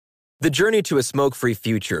The journey to a smoke-free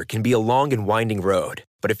future can be a long and winding road,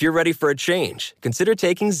 but if you're ready for a change, consider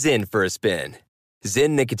taking Zyn for a spin.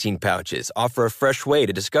 Zyn nicotine pouches offer a fresh way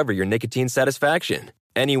to discover your nicotine satisfaction.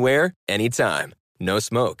 Anywhere, anytime. No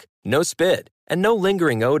smoke, no spit, and no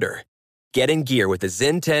lingering odor. Get in gear with the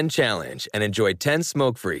Zyn 10 Challenge and enjoy 10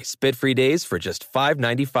 smoke-free, spit-free days for just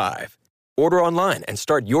 $5.95. Order online and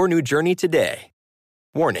start your new journey today.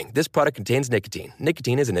 Warning, this product contains nicotine.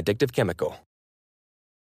 Nicotine is an addictive chemical.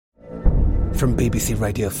 From BBC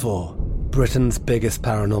Radio 4, Britain's biggest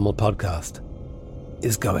paranormal podcast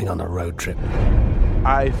is going on a road trip.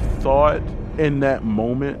 I thought in that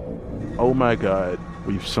moment, oh my God,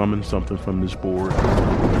 we've summoned something from this board.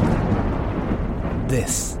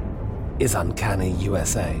 This is Uncanny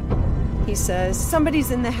USA. He says,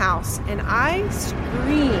 somebody's in the house, and I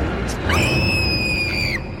screamed.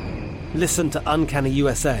 Listen to Uncanny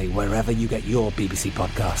USA wherever you get your BBC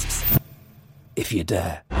podcasts, if you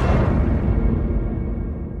dare.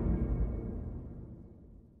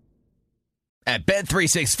 At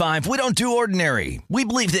Bet365, we don't do ordinary. We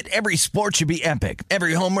believe that every sport should be epic.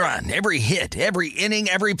 Every home run, every hit, every inning,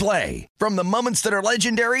 every play. From the moments that are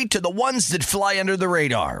legendary to the ones that fly under the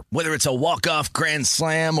radar. Whether it's a walk-off grand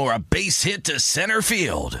slam or a base hit to center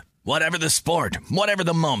field. Whatever the sport, whatever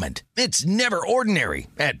the moment. It's never ordinary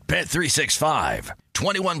at Bet365.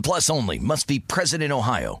 21 plus only. Must be present in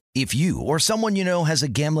Ohio. If you or someone you know has a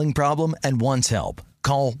gambling problem and wants help,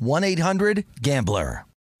 call 1-800-GAMBLER.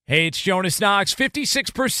 Hey, it's Jonas Knox.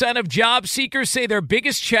 56% of job seekers say their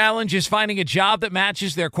biggest challenge is finding a job that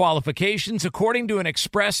matches their qualifications, according to an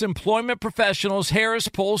Express Employment Professionals Harris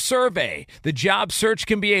Poll survey. The job search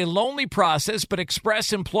can be a lonely process, but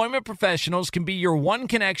Express Employment Professionals can be your one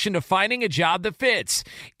connection to finding a job that fits.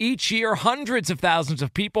 Each year, hundreds of thousands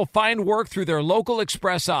of people find work through their local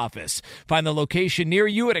Express office. Find the location near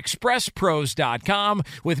you at expresspros.com.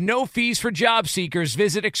 With no fees for job seekers,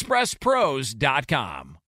 visit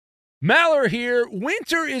expresspros.com. Maller here.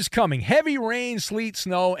 Winter is coming. Heavy rain, sleet,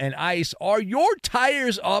 snow, and ice. Are your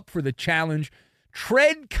tires up for the challenge?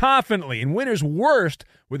 Tread confidently in winter's worst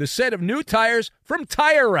with a set of new tires from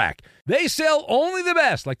Tire Rack. They sell only the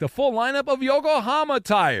best, like the full lineup of Yokohama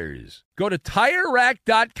tires. Go to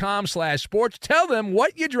TireRack.com/sports. Tell them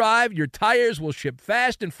what you drive. Your tires will ship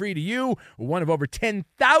fast and free to you. One of over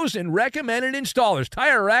 10,000 recommended installers.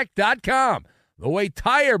 TireRack.com. The way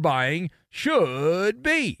tire buying should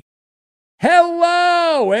be.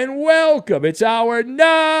 Hello and welcome. It's hour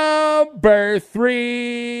number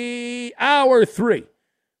 3, hour 3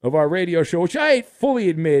 of our radio show, which I fully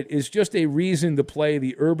admit is just a reason to play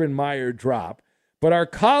the Urban Meyer drop. But our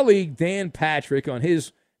colleague Dan Patrick on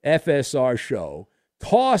his FSR show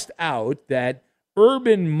tossed out that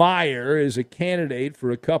Urban Meyer is a candidate for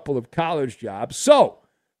a couple of college jobs. So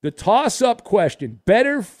the toss-up question,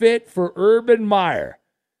 better fit for Urban Meyer,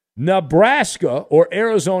 Nebraska or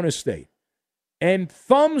Arizona State? And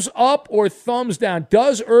thumbs up or thumbs down,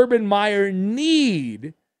 does Urban Meyer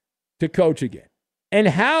need to coach again? And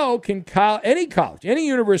how can any college, any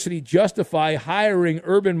university justify hiring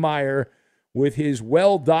Urban Meyer with his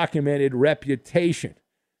well-documented reputation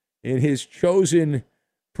in his chosen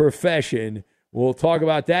profession? We'll talk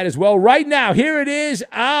about that as well. Right now, here it is,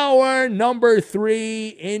 hour number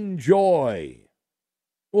 3. Enjoy.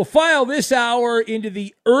 We'll file this hour into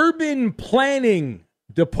the urban planning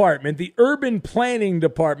department, the urban planning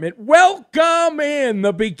department. Welcome in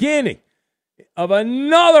the beginning of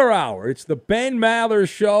another hour. It's the Ben Maller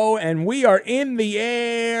Show, and we are in the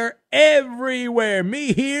air everywhere.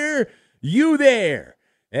 Me here, you there,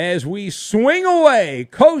 as we swing away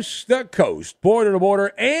coast to coast, border to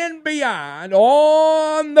border, and beyond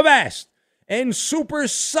on the best and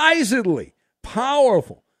supersizedly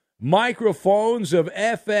powerful microphones of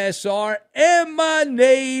FSR,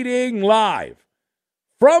 emanating live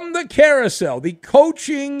from the carousel, the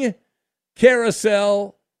coaching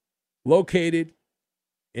carousel located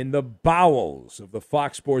in the bowels of the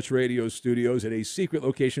Fox Sports Radio studios at a secret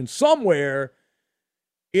location somewhere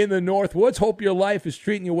in the Northwoods. Hope your life is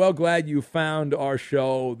treating you well. Glad you found our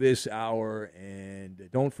show this hour. And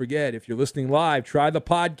don't forget, if you're listening live, try the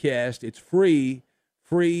podcast. It's free,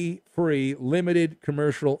 limited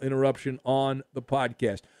commercial interruption on the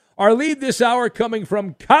podcast. Our lead this hour coming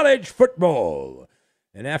from college football.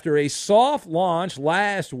 And after a soft launch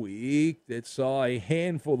last week that saw a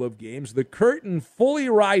handful of games, the curtain fully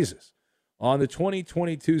rises on the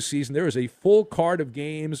 2022 season. There is a full card of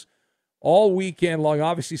games all weekend long.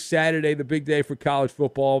 Obviously, Saturday, the big day for college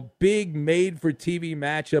football. Big made-for-TV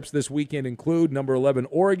matchups this weekend include number 11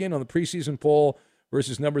 Oregon on the preseason poll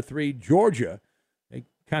versus number 3 Georgia.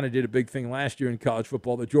 kind of did a big thing last year in college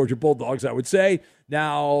football, the Georgia Bulldogs, I would say.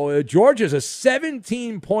 Now, Georgia's a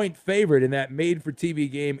 17-point favorite in that made-for-TV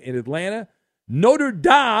game in Atlanta. Notre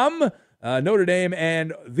Dame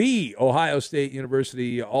and the Ohio State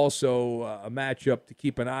University, also a matchup to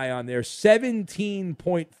keep an eye on there.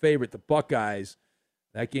 17-point favorite, the Buckeyes.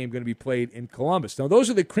 That game going to be played in Columbus. Now, those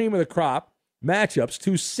are the cream of the crop matchups,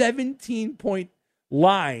 2 17-point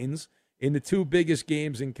lines in the 2 biggest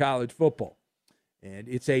games in college football. And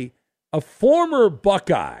it's a former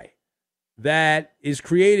Buckeye that is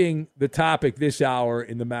creating the topic this hour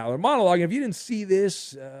in the Maller Monologue. And if you didn't see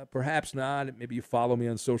this, perhaps not. Maybe you follow me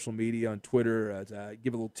on social media, on Twitter.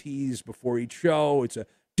 Give a little tease before each show. It's a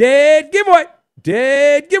dead giveaway.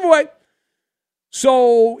 Dead giveaway.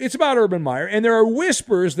 So it's about Urban Meyer. And there are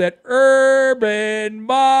whispers that Urban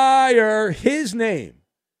Meyer, his name,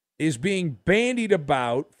 is being bandied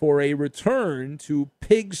about for a return to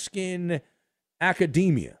pigskin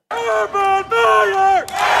academia. Urban Meyer!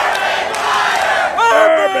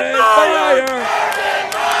 Urban Meyer!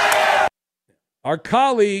 Our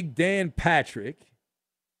colleague Dan Patrick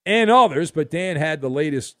and others, but Dan had the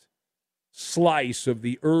latest slice of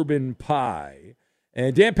the urban pie.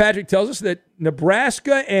 And Dan Patrick tells us that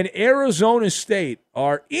Nebraska and Arizona State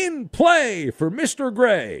are in play for Mr.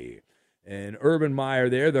 Gray. And Urban Meyer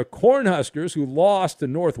there, the Cornhuskers, who lost to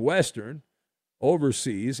Northwestern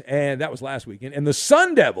overseas, and that was last weekend, and the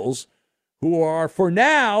Sun Devils, who are for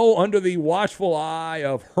now under the watchful eye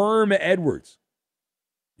of Herm Edwards.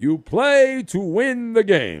 You play to win the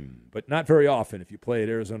game, but not very often if you play at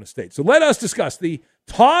Arizona State. So let us discuss the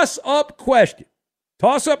toss-up question.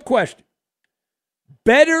 Toss-up question.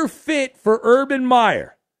 Better fit for Urban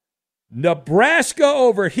Meyer, Nebraska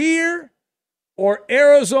over here or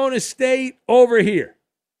Arizona State over here?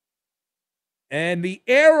 And the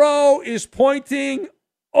arrow is pointing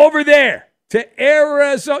over there to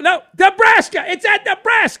Arizona. No, Nebraska. It's at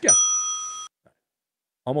Nebraska.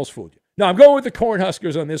 Almost fooled you. No, I'm going with the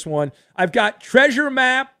Cornhuskers on this one. I've got treasure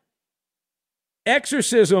map,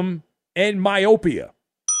 exorcism, and myopia.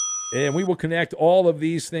 And we will connect all of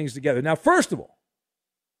these things together. Now, first of all,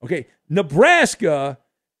 okay, Nebraska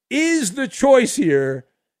is the choice here,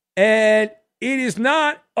 and it is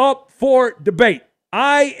not up for debate.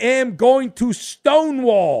 I am going to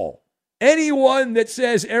stonewall anyone that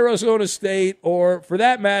says Arizona State or, for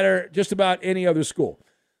that matter, just about any other school.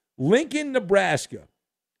 Lincoln, Nebraska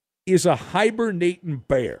is a hibernating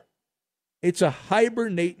bear. It's a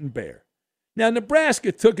hibernating bear. Now,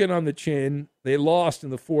 Nebraska took it on the chin. They lost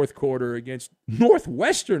in the fourth quarter against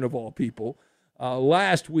Northwestern, of all people,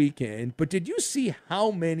 last weekend. But did you see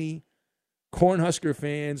how many Cornhusker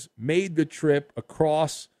fans made the trip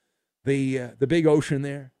across the big ocean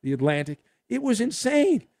there, the Atlantic? It was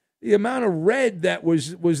insane. The amount of red that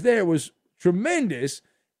was there was tremendous.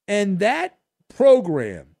 And that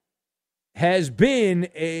program has been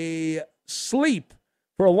a sleep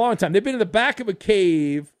for a long time. They've been in the back of a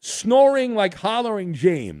cave, snoring like Hollering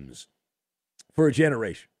James for a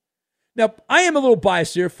generation. Now, I am a little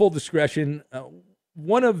biased here, full discretion.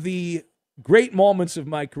 One of the great moments of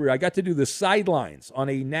my career, I got to do the sidelines on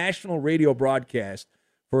a national radio broadcast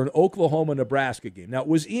for an Oklahoma-Nebraska game. Now, it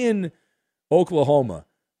was in Oklahoma,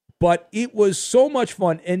 but it was so much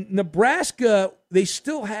fun. And Nebraska, they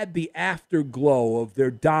still had the afterglow of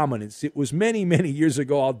their dominance. It was many, many years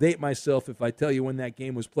ago. I'll date myself if I tell you when that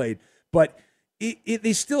game was played. But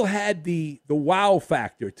they still had the wow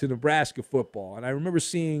factor to Nebraska football. And I remember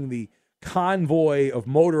seeing the convoy of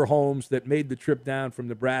motorhomes that made the trip down from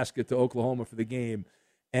Nebraska to Oklahoma for the game.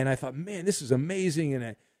 And I thought, man, this is amazing.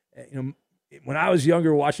 And, when I was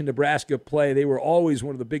younger watching Nebraska play, they were always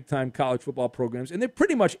one of the big-time college football programs, and they're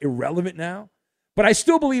pretty much irrelevant now. But I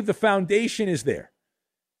still believe the foundation is there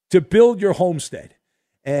to build your homestead.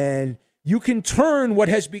 And you can turn what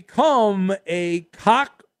has become a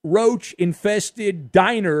cockroach-infested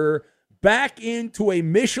diner back into a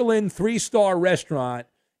Michelin 3-star restaurant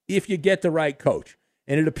if you get the right coach.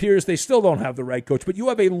 And it appears they still don't have the right coach, but you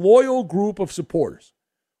have a loyal group of supporters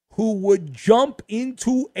who would jump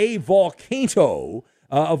into a volcano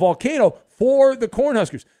for the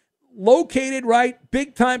Cornhuskers. Located, right,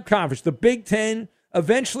 big-time conference, the Big Ten.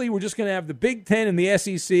 Eventually, we're just going to have the Big Ten and the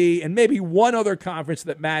SEC and maybe one other conference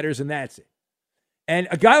that matters, and that's it. And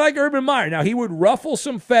a guy like Urban Meyer, now he would ruffle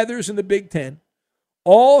some feathers in the Big Ten.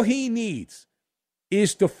 All he needs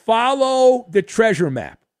is to follow the treasure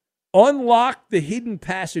map, unlock the hidden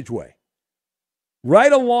passageway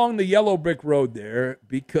right along the yellow brick road there,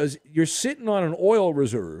 because you're sitting on an oil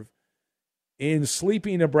reserve in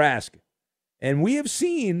sleepy Nebraska. And we have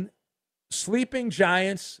seen sleeping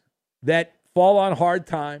giants that fall on hard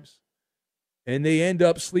times. and they end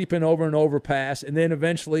up sleeping over an overpass, and then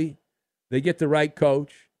eventually they get the right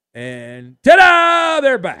coach, and ta-da,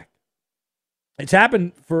 they're back. It's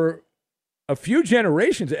happened for a few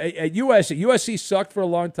generations. At USC sucked for a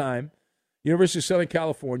long time, University of Southern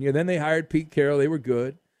California. Then they hired Pete Carroll. They were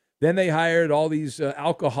good. Then they hired all these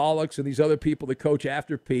alcoholics and these other people to coach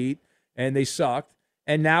after Pete, and they sucked.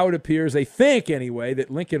 And now it appears, they think anyway, that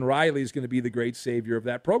Lincoln Riley is going to be the great savior of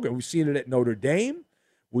that program. We've seen it at Notre Dame.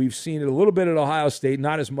 We've seen it a little bit at Ohio State,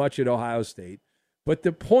 not as much at Ohio State. But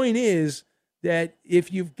the point is that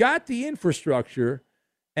if you've got the infrastructure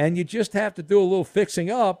and you just have to do a little fixing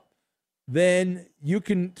up, then you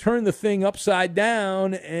can turn the thing upside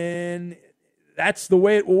down, and that's the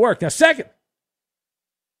way it will work. Now, second,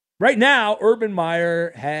 right now, Urban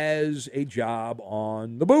Meyer has a job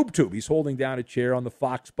on the boob tube. He's holding down a chair on the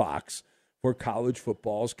Fox box for college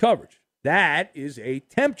football's coverage. That is a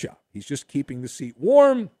temp job. He's just keeping the seat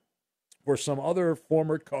warm for some other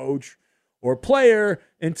former coach or player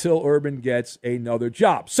until Urban gets another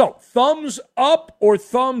job. So, thumbs up or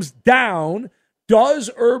thumbs down, does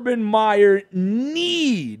Urban Meyer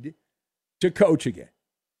need to coach again?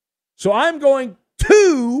 So I'm going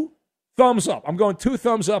 2 thumbs up. I'm going 2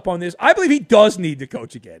 thumbs up on this. I believe he does need to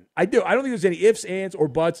coach again. I do. I don't think there's any ifs, ands, or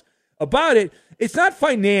buts about it. It's not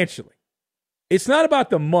financially. It's not about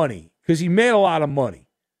the money, because he made a lot of money.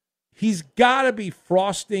 He's got to be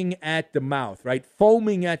frosting at the mouth, right?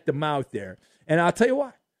 Foaming at the mouth there. And I'll tell you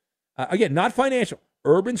why. Again, not financial.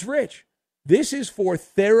 Urban's rich. This is for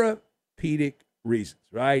therapeutic reasons,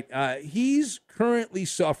 right? He's currently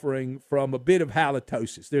suffering from a bit of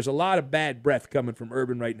halitosis. There's a lot of bad breath coming from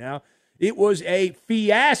Urban right now. It was a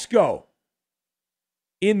fiasco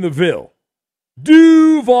in the Ville,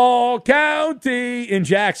 Duval County in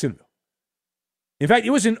Jacksonville. In fact,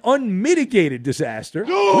 it was an unmitigated disaster.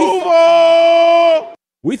 Duval!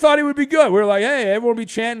 We thought he would be good. We were like, hey, everyone will be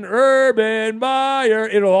chanting Urban Meyer.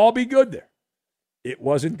 It'll all be good there. It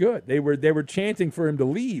wasn't good. They were chanting for him to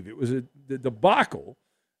leave. It was a debacle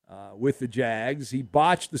with the Jags. He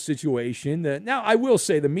botched the situation. Now, I will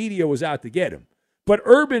say the media was out to get him, but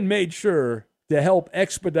Urban made sure to help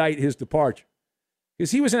expedite his departure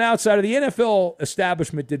because he was an outsider. The NFL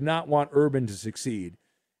establishment did not want Urban to succeed,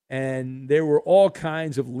 and there were all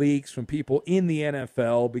kinds of leaks from people in the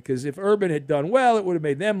NFL because if Urban had done well, it would have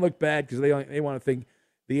made them look bad because they want to think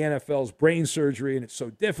the NFL's brain surgery and it's so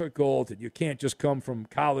difficult and you can't just come from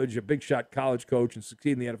college, a big shot college coach, and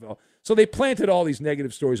succeed in the NFL. So they planted all these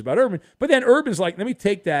negative stories about Urban. But then Urban's like, let me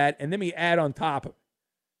take that and let me add on top of it.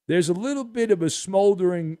 There's a little bit of a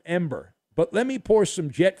smoldering ember, but let me pour some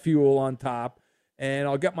jet fuel on top and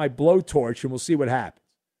I'll get my blowtorch and we'll see what happens.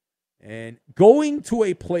 And going to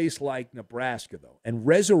a place like Nebraska, though, and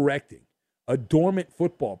resurrecting a dormant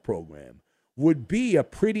football program would be a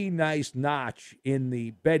pretty nice notch in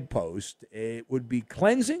the bedpost. It would be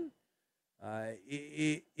cleansing.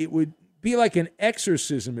 It would be like an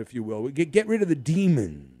exorcism, if you will. Get rid of the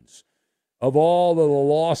demons of all of the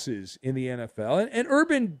losses in the NFL. And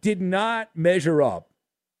Urban did not measure up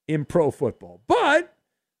in pro football. But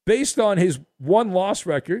based on his one-loss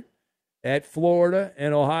record at Florida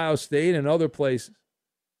and Ohio State and other places,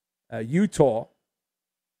 Utah,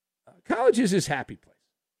 college is his happy place.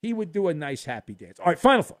 He would do a nice happy dance. All right,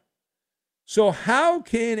 final thought. So how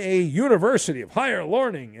can a university of higher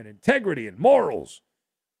learning and integrity and morals,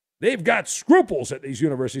 they've got scruples at these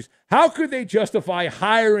universities, how could they justify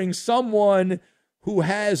hiring someone who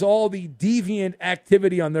has all the deviant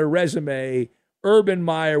activity on their resume, Urban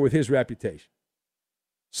Meyer, with his reputation?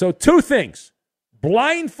 So 2 things,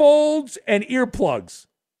 blindfolds and earplugs.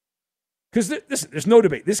 Because there's no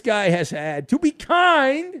debate. This guy has had, to be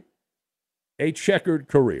kind, a checkered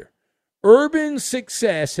career. Urban's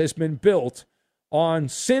success has been built on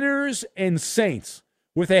sinners and saints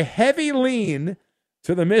with a heavy lean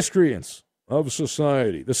to the miscreants of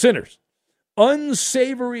society, the sinners.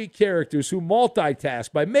 Unsavory characters who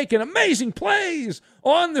multitask by making amazing plays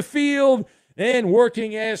on the field and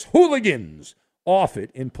working as hooligans off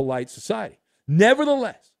it in polite society.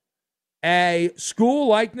 Nevertheless, a school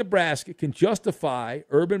like Nebraska can justify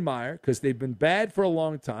Urban Meyer because they've been bad for a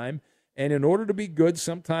long time. And in order to be good,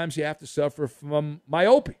 sometimes you have to suffer from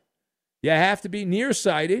myopia. You have to be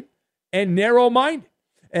nearsighted and narrow-minded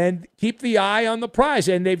and keep the eye on the prize.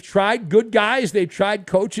 And they've tried good guys. They've tried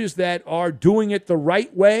coaches that are doing it the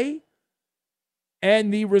right way.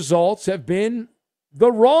 And the results have been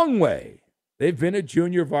the wrong way. They've been a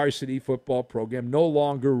junior varsity football program, no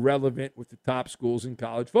longer relevant with the top schools in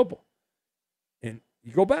college football. And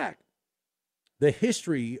you go back. The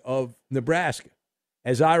history of Nebraska,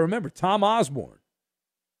 as I remember, Tom Osborne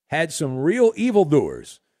had some real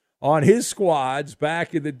evildoers on his squads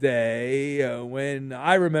back in the day when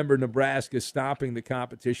I remember Nebraska stopping the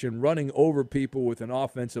competition, running over people with an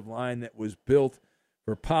offensive line that was built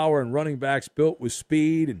for power and running backs built with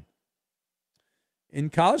speed. And in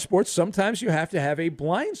college sports, sometimes you have to have a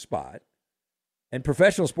blind spot. And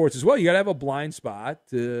professional sports as well, you got to have a blind spot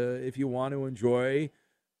if you want to enjoy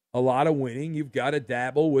a lot of winning. You've got to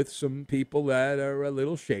dabble with some people that are a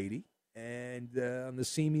little shady. And on the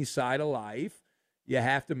seamy side of life, you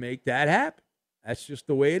have to make that happen. That's just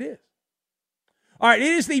the way it is. All right, it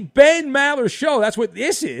is the Ben Maller Show. That's what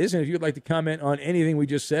this is. And if you'd like to comment on anything we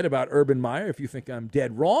just said about Urban Meyer, if you think I'm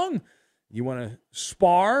dead wrong, you want to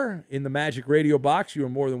spar in the Magic Radio box, you are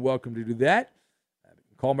more than welcome to do that.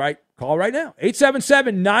 Call right now.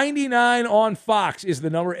 877-99 on Fox is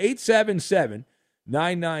the number.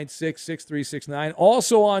 877-996-6369.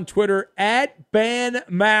 Also on Twitter, @Ben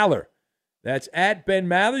Maller. That's @Ben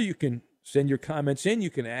Maller. You can send your comments in.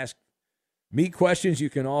 You can ask me questions.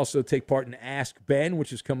 You can also take part in Ask Ben,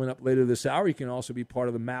 which is coming up later this hour. You can also be part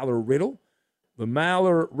of the Maller Riddle. The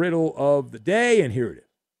Maller Riddle of the day, and here it is.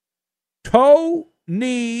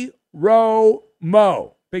 Tony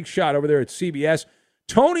Romo. Big shot over there at CBS.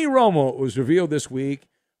 Tony Romo, it was revealed this week,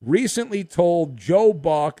 recently told Joe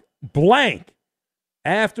Buck blank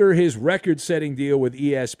after his record-setting deal with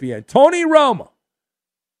ESPN. Tony Romo,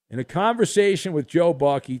 in a conversation with Joe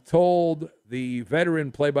Buck, he told the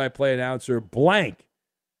veteran play-by-play announcer blank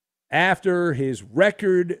after his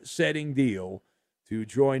record-setting deal to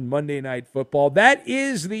join Monday Night Football. That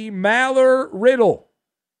is the Maller Riddle.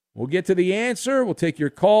 We'll get to the answer. We'll take your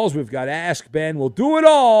calls. We've got Ask Ben. We'll do it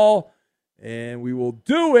all, and we will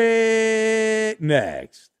do it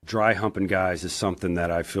next. Dry humping guys is something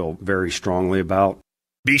that I feel very strongly about.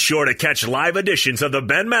 Be sure to catch live editions of the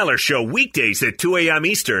Ben Maller Show weekdays at 2 a.m.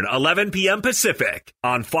 Eastern, 11 p.m. Pacific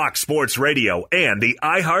on Fox Sports Radio and the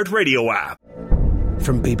iHeartRadio app.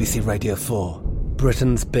 From BBC Radio 4,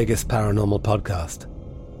 Britain's biggest paranormal podcast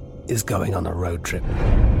is going on a road trip.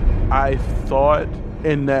 I thought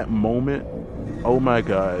in that moment, oh my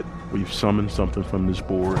God, we've summoned something from this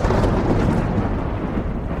board.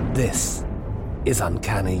 This is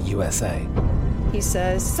Uncanny USA. He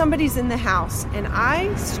says, somebody's in the house, and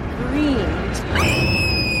I screamed.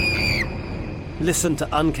 Listen to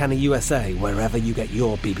Uncanny USA wherever you get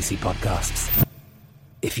your BBC podcasts,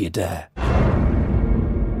 if you dare.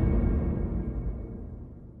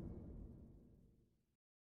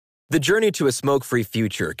 The journey to a smoke-free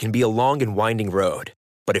future can be a long and winding road.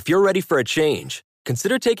 But if you're ready for a change,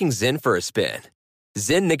 consider taking Zyn for a spin.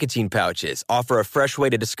 Zyn nicotine pouches offer a fresh way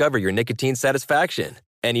to discover your nicotine satisfaction.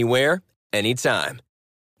 Anywhere, anytime.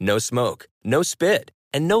 No smoke, no spit,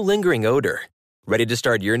 and no lingering odor. Ready to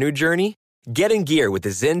start your new journey? Get in gear with the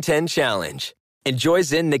Zyn 10 Challenge. Enjoy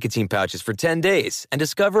Zyn nicotine pouches for 10 days and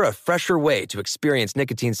discover a fresher way to experience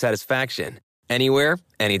nicotine satisfaction. Anywhere,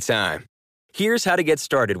 anytime. Here's how to get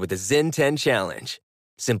started with the Zyn 10 Challenge.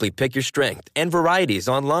 Simply pick your strength and varieties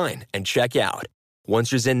online and check out.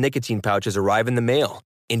 Once your Zyn nicotine pouches arrive in the mail,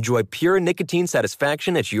 enjoy pure nicotine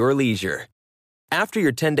satisfaction at your leisure. After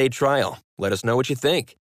your 10-day trial, let us know what you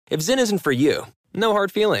think. If Zyn isn't for you, no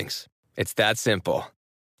hard feelings. It's that simple.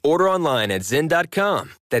 Order online at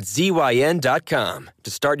Zyn.com, that's ZYN.com,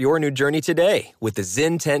 to start your new journey today with the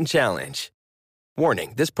Zyn 10 Challenge.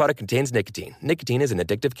 Warning, this product contains nicotine. Nicotine is an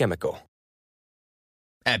addictive chemical.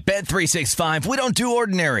 At Bet365, we don't do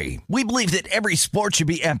ordinary. We believe that every sport should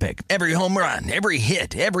be epic. Every home run, every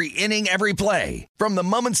hit, every inning, every play. From the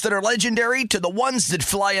moments that are legendary to the ones that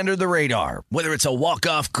fly under the radar. Whether it's a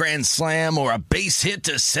walk-off grand slam or a base hit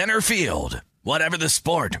to center field. Whatever the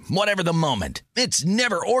sport, whatever the moment. It's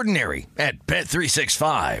never ordinary at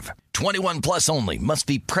Bet365. 21 plus only. Must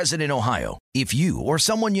be present in Ohio. If you or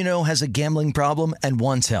someone you know has a gambling problem and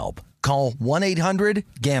wants help, call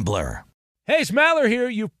 1-800-GAMBLER. Hey, it's Maller here.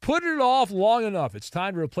 You've put it off long enough. It's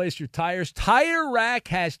time to replace your tires. Tire Rack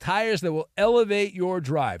has tires that will elevate your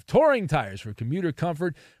drive. Touring tires for commuter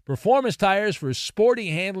comfort, performance tires for sporty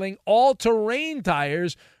handling, all-terrain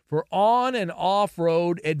tires for on- and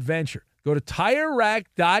off-road adventure. Go to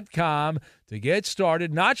TireRack.com to get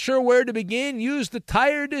started. Not sure where to begin? Use the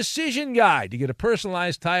Tire Decision Guide to get a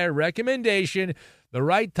personalized tire recommendation, the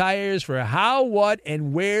right tires for how, what,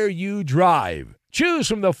 and where you drive. Choose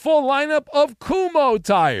from the full lineup of Kumho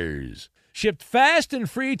tires. Shipped fast and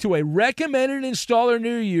free to a recommended installer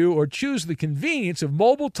near you, or choose the convenience of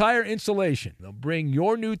mobile tire installation. They'll bring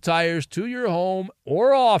your new tires to your home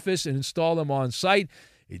or office and install them on site.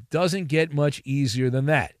 It doesn't get much easier than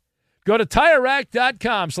that. Go to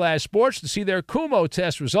TireRack.com/sports to see their Kumho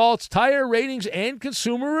test results, tire ratings, and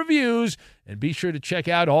consumer reviews, and be sure to check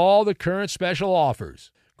out all the current special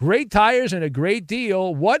offers. Great tires and a great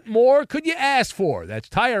deal. What more could you ask for? That's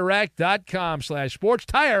TireRack.com/sports.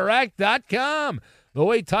 TireRack.com. The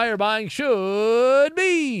way tire buying should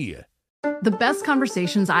be. The best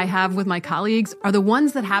conversations I have with my colleagues are the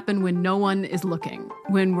ones that happen when no one is looking,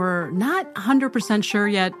 when we're not 100% sure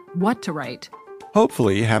yet what to write.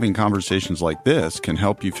 Hopefully, having conversations like this can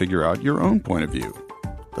help you figure out your own point of view.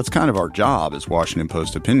 That's kind of our job as Washington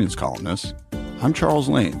Post opinions columnists. I'm Charles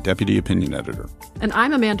Lane, Deputy Opinion Editor. And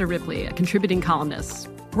I'm Amanda Ripley, a contributing columnist.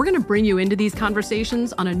 We're going to bring you into these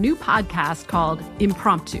conversations on a new podcast called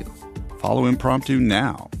Impromptu. Follow Impromptu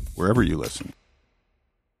now, wherever you listen.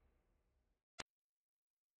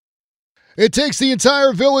 It takes the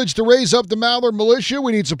entire village to raise up the Maller militia.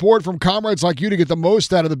 We need support from comrades like you to get the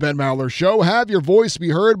most out of the Ben Maller Show. Have your voice be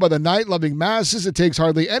heard by the night-loving masses. It takes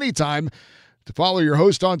hardly any time to follow your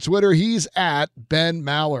host on Twitter. He's at Ben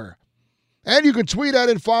Maller. And you can tweet at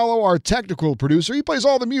and follow our technical producer. He plays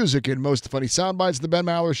all the music in most of the funny sound bites of the Ben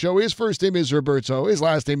Maller Show. His first name is Roberto. His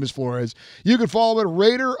last name is Flores. You can follow him at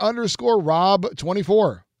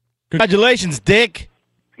Raider_Rob24. Congratulations, Dick.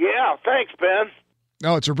 Yeah, thanks, Ben.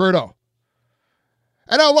 No, it's Roberto.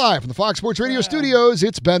 And now live from the Fox Sports Radio studios,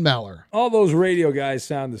 it's Ben Maller. All those radio guys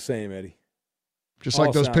sound the same, Eddie. Just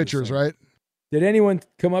like those pitchers, right? Did anyone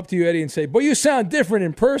come up to you, Eddie, and say, boy, you sound different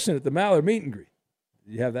in person at the Maller meet and greet?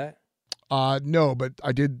 Did you have that? No, but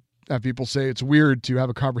I did have people say it's weird to have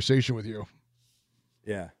a conversation with you.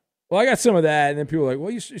 Yeah. Well, I got some of that, and then people are like,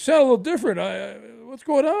 well, you sound a little different. What's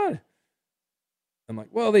going on? I'm like,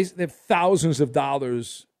 well, they have thousands of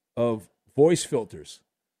dollars of voice filters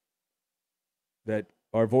that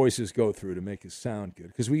our voices go through to make us sound good.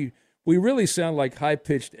 Because we really sound like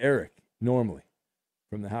high-pitched Eric normally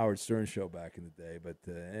from the Howard Stern Show back in the day. But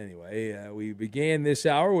anyway, we began this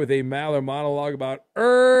hour with a Maller monologue about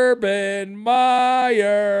Urban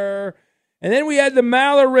Meyer. And then we had the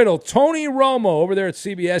Maller riddle. Tony Romo over there at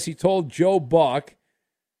CBS, he told Joe Buck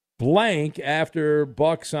blank after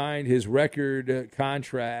Buck signed his record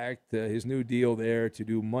contract, his new deal there to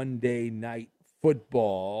do Monday Night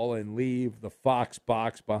Football and leave the Fox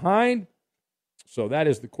box behind. So that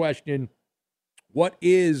is the question. What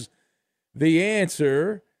is the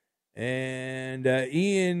answer? And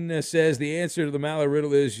Ian says the answer to the Maller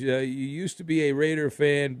riddle is you used to be a Raider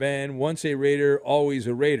fan, Ben. Once a Raider, always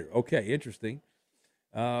a Raider. Okay, interesting.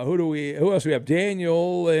 Who else do we have?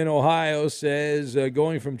 Daniel in Ohio says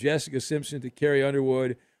going from Jessica Simpson to Carrie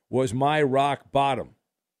Underwood was my rock bottom.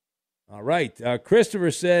 All right. Christopher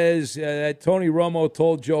says that Tony Romo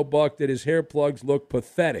told Joe Buck that his hair plugs look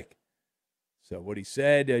pathetic. So what he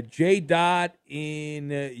said, J. Dot in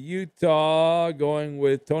Utah, going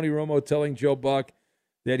with Tony Romo telling Joe Buck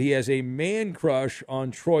that he has a man crush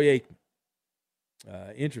on Troy Aikman.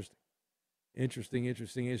 Interesting.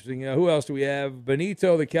 Who else do we have?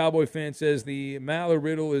 Benito, the Cowboy fan, says the Maller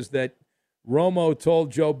riddle is that Romo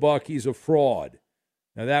told Joe Buck he's a fraud.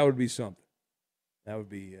 Now that would be something. That would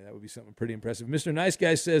be something pretty impressive. Mr. Nice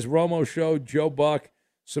Guy says Romo showed Joe Buck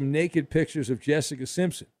some naked pictures of Jessica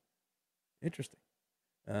Simpson. Interesting.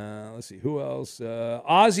 Let's see. Who else?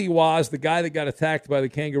 Ozzy was the guy that got attacked by the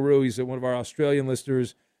kangaroo. He's one of our Australian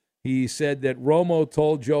listeners. He said that Romo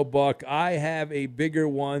told Joe Buck, I have a bigger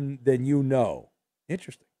one than you know.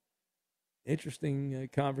 Interesting. Interesting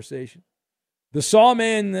conversation. The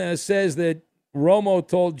Sawman says that Romo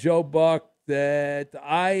told Joe Buck that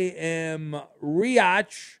I am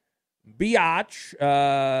biatch,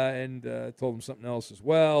 and told him something else as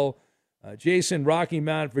well. Jason, Rocky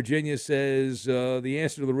Mount, Virginia, says the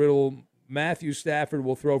answer to the riddle, Matthew Stafford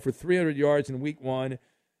will throw for 300 yards in week 1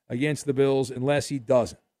 against the Bills unless he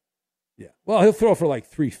doesn't. Yeah. Well, he'll throw for like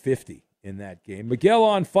 350 in that game. Miguel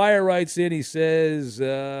on Fire writes in, he says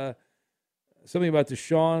something about the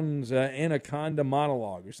Sean's Anaconda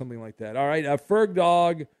monologue or something like that. All right. Ferg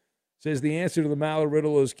Dog says the answer to the Maller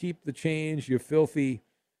riddle is keep the change, you filthy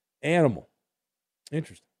animal.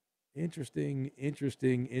 Interesting. All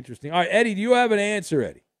right, Eddie, do you have an answer,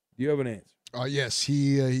 Eddie? Do you have an answer? Yes,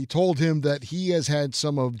 he told him that he has had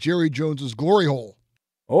some of Jerry Jones's glory hole.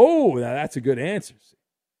 Oh, now that's a good answer.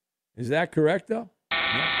 Is that correct, though?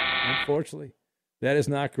 No, unfortunately, that is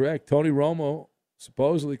not correct. Tony Romo,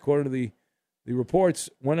 supposedly, according to the reports,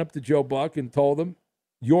 went up to Joe Buck and told him,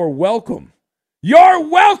 you're welcome. You're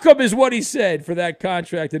welcome is what he said for that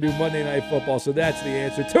contract to do Monday Night Football. So that's the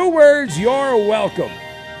answer. 2 words, you're welcome.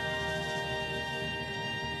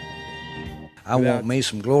 I want me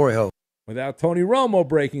some glory hole. Without Tony Romo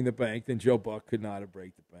breaking the bank, then Joe Buck could not have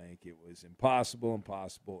break the bank. It was impossible.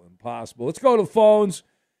 Let's go to the phones.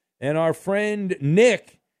 And our friend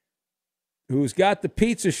Nick, who's got the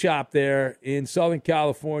pizza shop there in Southern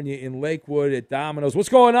California in Lakewood at Domino's. What's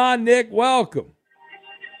going on, Nick? Welcome.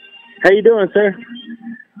 How you doing, sir?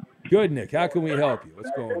 Good, Nick. How can we help you?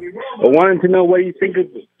 What's going on? I wanted to know what you think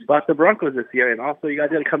about the Broncos this year, and also you guys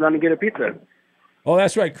got to come down and get a pizza. Oh,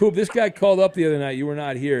 that's right, Coop. This guy called up the other night. You were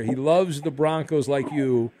not here. He loves the Broncos like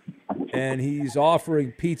you, and he's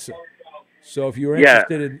offering pizza. So if you're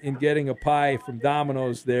interested in getting a pie from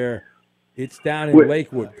Domino's there, it's down in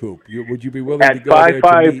Lakewood, Coop. Would you be willing to go there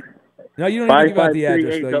to meet? No, you don't need to give out the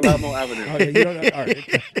address. Delamo Avenue. Oh, you don't, all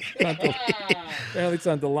right. Apparently it's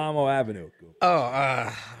on Delamo Avenue, Coop.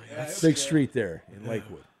 Big street there in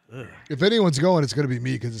Lakewood. If anyone's going, it's going to be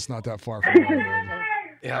me because it's not that far from where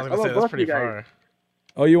Yeah, I was going to say, that's pretty far.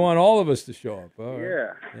 Oh, you want all of us to show up? All right.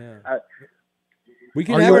 Yeah. We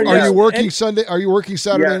can. Are you working Sunday? Are you working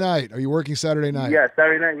Saturday night? Are you working Saturday night? Yeah,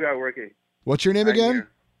 Saturday night we are working. What's your name again?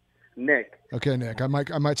 Nick. Okay, Nick. I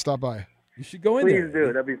might stop by. You should go in Please there. Please do.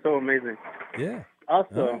 That'd be so amazing. Yeah.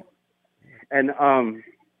 Also, and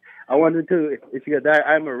I wanted to, if you got that,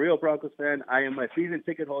 I'm a real Broncos fan. I am a season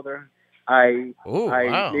ticket holder. I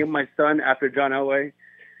named my son after John Elway.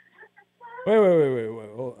 Wait.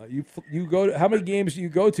 Hold on. You go to, how many games do you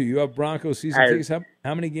go to? You have Broncos season tickets.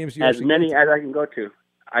 How many games do you as many as I can go to.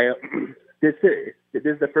 This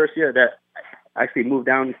is the first year that I actually moved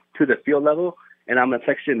down to the field level, and I'm in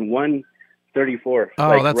section 134.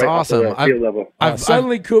 Oh, that's awesome! Field level.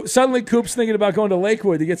 Suddenly Coop's thinking about going to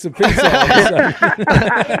Lakewood to get some pizza.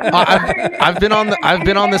 I've been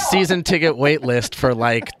on the season ticket wait list for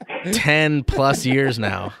like 10 plus years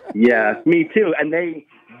now. Yeah, me too. And they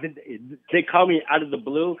called me out of the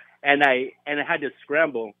blue, and I had to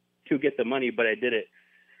scramble to get the money, but I did it.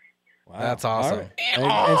 Wow, that's awesome. Right.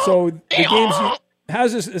 And so the games,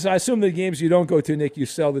 how's this? I assume the games you don't go to, Nick, you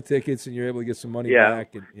sell the tickets and you're able to get some money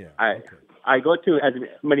back. And, I go to as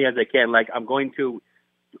many as I can. Like I'm going to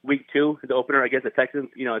week 2, the opener against the Texans,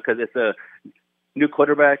 because it's a new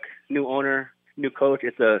quarterback, new owner, new coach.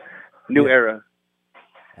 It's a new era.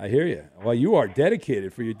 I hear you. Well, you are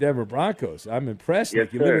dedicated for your Denver Broncos. I'm impressed. Yes,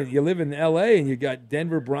 Nick. You live in L.A. and you got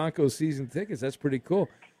Denver Broncos season tickets. That's pretty cool.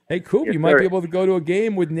 Hey, Coop, you might be able to go to a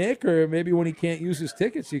game with Nick, or maybe when he can't use his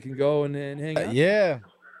tickets, you can go and hang out. Yeah.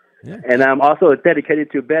 And I'm also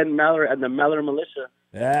dedicated to Ben Maller and the Maller Militia.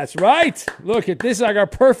 That's right. Look at this. I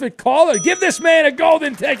got perfect caller. Give this man a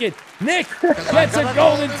golden ticket. Nick gets a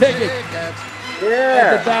golden ticket.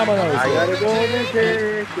 Yeah. At the Domino's. I got a golden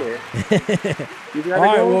ticket. You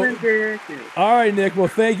got a golden ticket. All right, Nick. Well,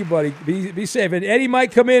 thank you, buddy. Be safe. And Eddie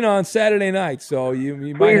might come in on Saturday night, so you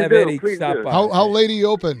might have Eddie stop by. How late are you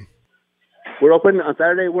open? We're open on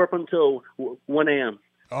Saturday. We're open until 1 a.m.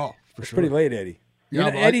 Oh, for sure. Pretty late, Eddie. Yeah,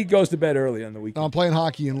 Eddie goes to bed early on the weekend. I'm playing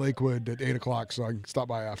hockey in Lakewood at 8 o'clock, so I can stop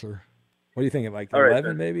by after. What are you thinking, like all 11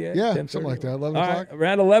 right, maybe? Yeah, something like that, 11 o'clock. Right,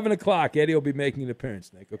 around 11 o'clock, Eddie will be making an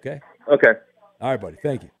appearance, Nick, okay? Okay. All right, buddy.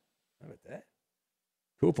 Thank you. How about that?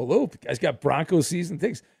 Coop-a-loop. You guys got Broncos season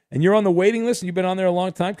tickets. And you're on the waiting list, and you've been on there a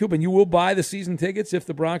long time, Coop, and you will buy the season tickets if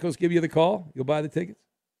the Broncos give you the call? You'll buy the tickets?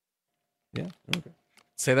 Yeah? Okay.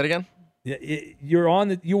 Say that again? Yeah,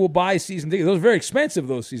 you will buy season tickets. Those are very expensive,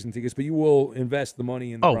 those season tickets, but you will invest the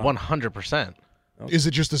money in the Broncos. 100%. Okay. Is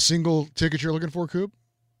it just a single ticket you're looking for, Coop?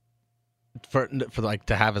 For like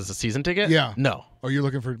to have as a season ticket? Yeah. No. Oh, you're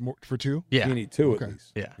looking for 2? Yeah. You need 2 Okay. at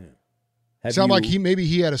least. Yeah. Sound like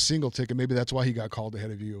he had a single ticket. Maybe that's why he got called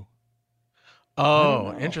ahead of you.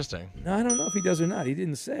 Oh, interesting. No, I don't know if he does or not. He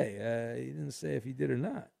didn't say. He didn't say if he did or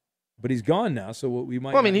not. But he's gone now, so we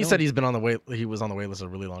might. Well, I mean, he said he's been on the wait. He was on the wait list a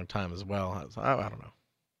really long time as well. I don't know.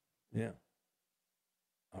 Yeah.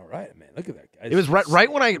 All right, man. Look at that guy. It was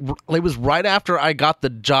right when it was right after I got the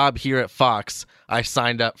job here at Fox. I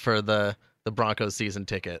signed up for the Broncos season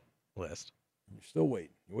ticket list. You're still waiting.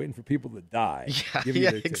 You're waiting for people to die.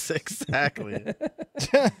 Yeah, exactly.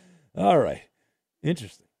 All right.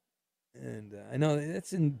 Interesting. And I know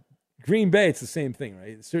that's in Green Bay. It's the same thing,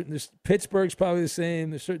 right? Pittsburgh's probably the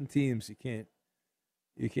same. There's certain teams you can't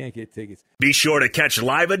get tickets. Be sure to catch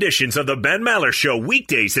live editions of the Ben Maller Show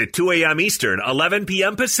weekdays at 2 a.m. Eastern, 11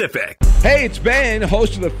 p.m. Pacific. Hey, it's Ben,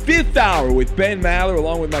 host of the Fifth Hour with Ben Maller,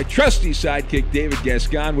 along with my trusty sidekick, David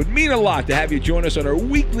Gascon. Would mean a lot to have you join us on our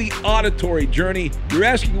weekly auditory journey. You're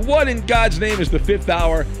asking, what in God's name is the Fifth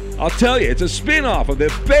Hour? I'll tell you, it's a spin-off of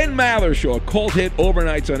the Ben Maller Show, a cult hit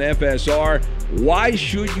overnights on FSR. Why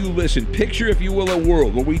should you listen? Picture, if you will, a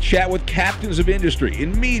world where we chat with captains of industry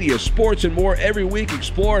in media, sports, and more every week.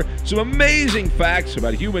 Explore some amazing facts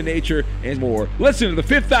about human nature and more. Listen to the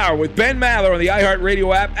Fifth Hour with Ben Maller on the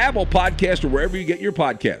iHeartRadio app, Apple Podcast, or wherever you get your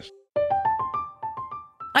podcasts.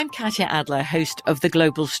 I'm Katya Adler, host of The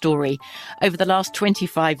Global Story. Over the last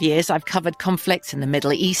 25 years, I've covered conflicts in the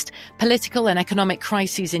Middle East, political and economic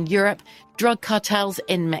crises in Europe, drug cartels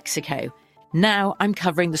in Mexico. Now I'm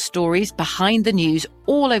covering the stories behind the news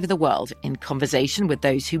all over the world in conversation with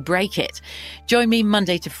those who break it. Join me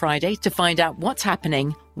Monday to Friday to find out what's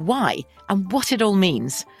happening, why, and what it all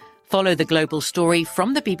means. Follow The Global Story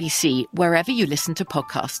from the BBC wherever you listen to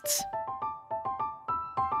podcasts.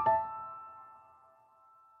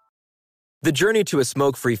 The journey to a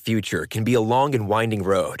smoke-free future can be a long and winding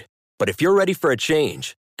road. But if you're ready for a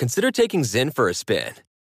change, consider taking Zyn for a spin.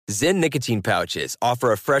 Zyn nicotine pouches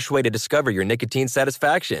offer a fresh way to discover your nicotine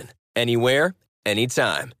satisfaction. Anywhere,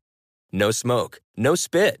 anytime. No smoke, no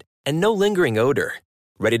spit, and no lingering odor.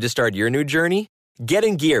 Ready to start your new journey? Get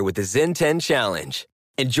in gear with the Zyn 10 Challenge.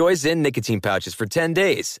 Enjoy Zyn nicotine pouches for 10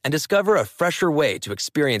 days and discover a fresher way to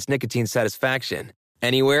experience nicotine satisfaction.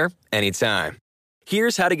 Anywhere, anytime.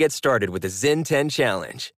 Here's how to get started with the Zyn 10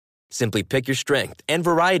 Challenge. Simply pick your strength and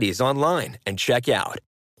varieties online and check out.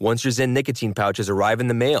 Once your Zyn nicotine pouches arrive in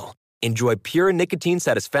the mail, enjoy pure nicotine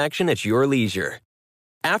satisfaction at your leisure.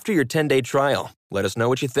 After your 10-day trial, let us know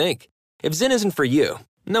what you think. If Zyn isn't for you,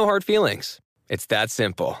 no hard feelings. It's that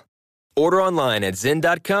simple. Order online at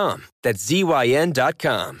Zyn.com, that's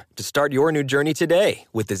ZYN.com, to start your new journey today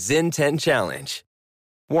with the Zyn 10 Challenge.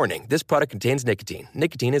 Warning, this product contains nicotine.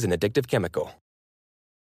 Nicotine is an addictive chemical.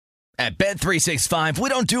 At Bet365, we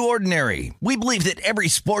don't do ordinary. We believe that every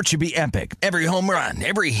sport should be epic. Every home run,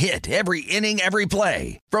 every hit, every inning, every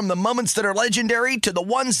play. From the moments that are legendary to the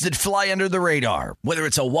ones that fly under the radar. Whether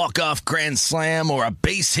it's a walk-off grand slam or a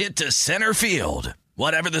base hit to center field.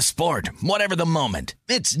 Whatever the sport, whatever the moment.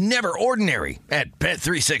 It's never ordinary at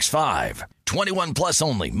Bet365. 21 plus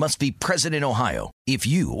only. Must be present in Ohio. If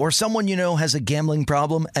you or someone you know has a gambling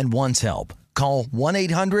problem and wants help, call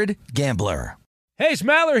 1-800-GAMBLER. Hey, it's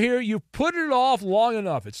Maller here. You've put it off long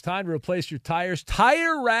enough. It's time to replace your tires.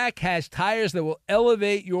 Tire Rack has tires that will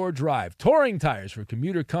elevate your drive. Touring tires for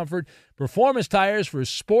commuter comfort, performance tires for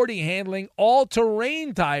sporty handling,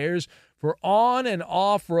 all-terrain tires for on- and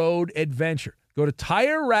off-road adventure. Go to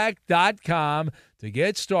TireRack.com to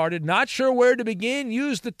get started. Not sure where to begin?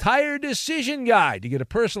 Use the Tire Decision Guide to get a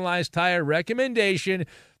personalized tire recommendation,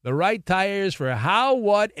 the right tires for how,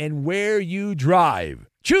 what, and where you drive.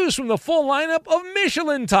 Choose from the full lineup of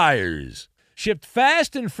Michelin tires. Shipped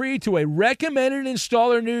fast and free to a recommended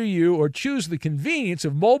installer near you, or choose the convenience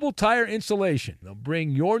of mobile tire installation. They'll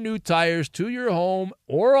bring your new tires to your home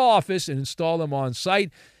or office and install them on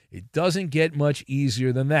site. It doesn't get much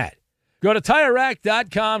easier than that. Go to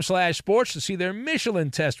TireRack.com/sports to see their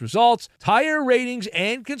Michelin test results, tire ratings,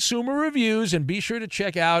 and consumer reviews, and be sure to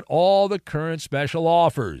check out all the current special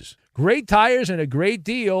offers. Great tires and a great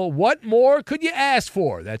deal. What more could you ask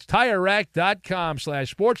for? That's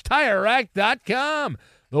TireRack.com/sports. TireRack.com,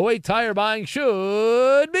 the way tire buying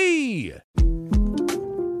should be.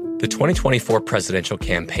 The 2024 presidential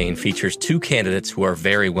campaign features two candidates who are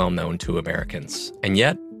very well known to Americans. And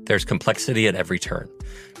yet, there's complexity at every turn.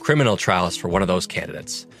 Criminal trials for one of those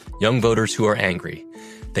candidates. Young voters who are angry.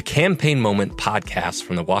 The Campaign Moment podcast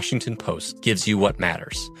from the Washington Post gives you what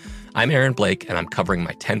matters. I'm Aaron Blake, and I'm covering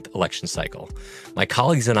my 10th election cycle. My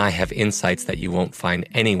colleagues and I have insights that you won't find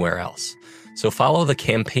anywhere else. So follow the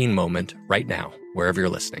Campaign Moment right now, wherever you're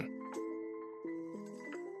listening.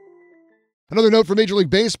 Another note from Major League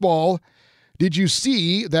Baseball. Did you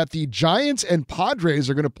see that the Giants and Padres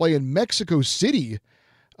are going to play in Mexico City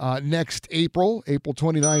next April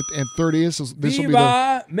 29th and 30th?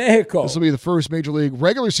 Viva Mexico. This will be the first Major League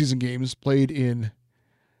regular season games played in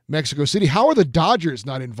Mexico City. How are the Dodgers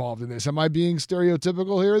not involved in this? Am I being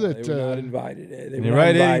stereotypical here? That they were not invited. They were not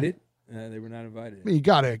invited. They were not invited. I mean, you're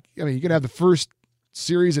gonna have the first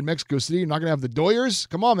series in Mexico City. You're not gonna have the Doyers.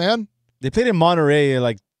 Come on, man. They played in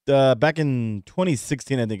Monterrey back in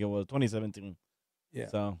 2016, I think it was 2017. Yeah.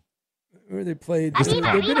 So where they played.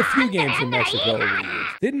 There've been a few games in Mexico over the years.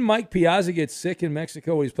 Didn't Mike Piazza get sick in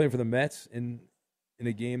Mexico when he was playing for the Mets in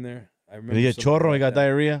a game there? I remember. He had chorro. He got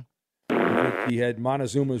diarrhea. He had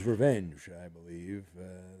Montezuma's revenge, I believe,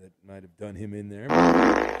 that might have done him in there.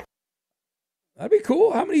 That'd be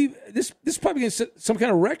cool. How many? This probably gonna set some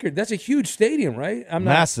kind of record. That's a huge stadium, right?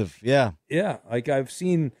 Massive, yeah. Yeah, like I've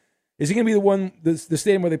seen. Is it gonna be the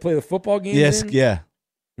stadium where they play the football games? Yes, yeah.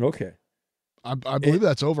 Okay. I believe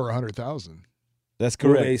that's over 100,000. That's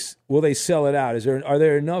correct. Will they sell it out? Are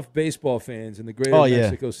there enough baseball fans in the greater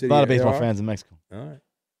Mexico City? A lot of baseball fans in Mexico. All right.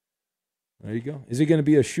 There you go. Is it going to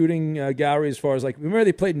be a shooting gallery as far as remember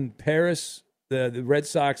they played in Paris, the Red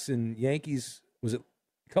Sox and Yankees, was it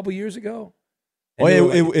a couple years ago? And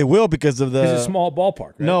it will because of it's a small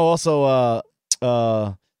ballpark, right? No, also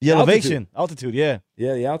The elevation. Altitude, yeah.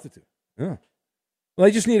 Yeah, the altitude. Yeah. Well,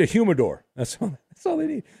 they just need a humidor. That's all they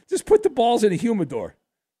need. Just put the balls in a humidor.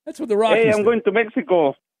 That's what the Rockies Hey, I'm going to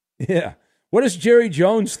Mexico. Yeah. What does Jerry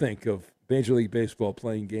Jones think of Major League Baseball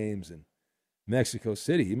playing games in Mexico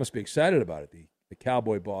City? He must be excited about it. The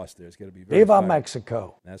Cowboy boss there is going to be very Viva fired.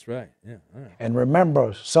 Mexico. That's right. Yeah. All right. And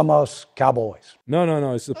remember, somos Cowboys.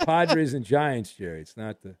 No. It's the Padres and Giants, Jerry. It's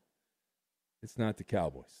not the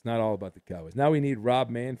Cowboys. It's not all about the Cowboys. Now we need Rob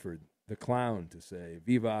Manfred, the clown, to say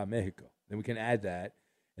Viva Mexico. Then we can add that.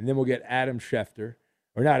 And then we'll get Adam Schefter.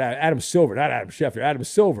 Or not Adam Silver, not Adam Schefter. Adam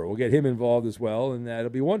Silver. We'll get him involved as well, and that'll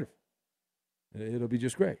be wonderful. It'll be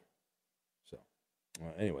just great. So,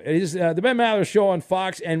 anyway, it is the Ben Maller Show on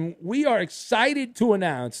Fox, and we are excited to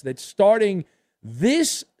announce that starting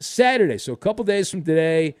this Saturday, so a couple days from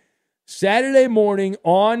today, Saturday morning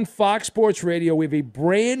on Fox Sports Radio, we have a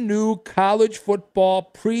brand new college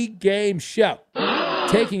football pregame show,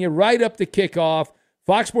 taking it right up to kickoff.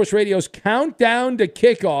 Fox Sports Radio's Countdown to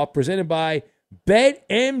Kickoff, presented by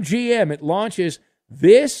BetMGM. It launches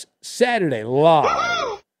this Saturday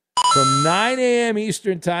live from 9 a.m.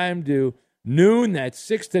 Eastern Time to noon. That's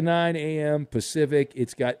 6 to 9 a.m. Pacific.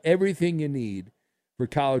 It's got everything you need for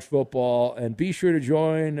college football. And be sure to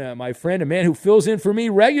join my friend, a man who fills in for me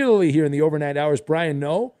regularly here in the overnight hours, Brian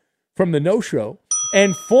Noe from The No Show,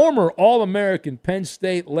 and former All-American Penn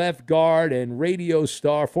State left guard and radio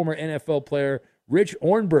star, former NFL player Rich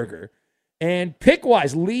Ornberger, and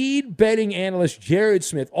Pickwise lead betting analyst Jared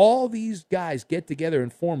Smith. All these guys get together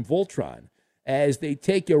and form Voltron as they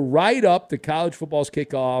take you right up to college football's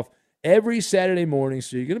kickoff every Saturday morning.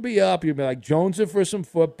 So you're going to be up. You're going to be like jonesing for some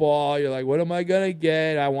football. You're like, what am I going to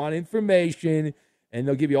get? I want information. And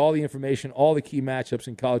they'll give you all the information, all the key matchups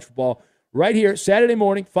in college football right here, Saturday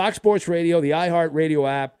morning, Fox Sports Radio, the iHeartRadio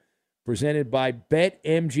app, presented by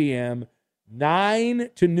BetMGM, 9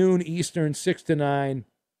 to noon Eastern, 6 to 9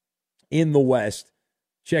 in the West.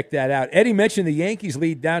 Check that out. Eddie mentioned the Yankees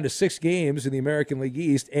lead down to 6 games in the American League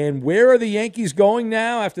East. And where are the Yankees going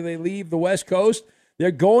now after they leave the West Coast?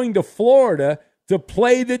 They're going to Florida to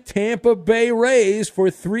play the Tampa Bay Rays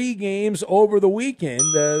for 3 games over the weekend.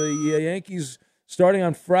 The Yankees starting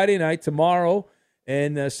on Friday night, tomorrow,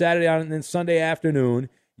 and Saturday on, and then Sunday afternoon.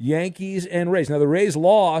 Yankees and Rays. Now, the Rays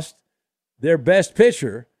lost their best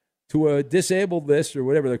pitcher to a disabled list, or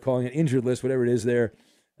whatever they're calling it, injured list, whatever it is there,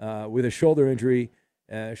 with a shoulder injury.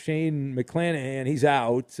 Shane McClanahan, he's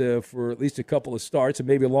out for at least a couple of starts and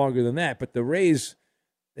maybe longer than that. But the Rays,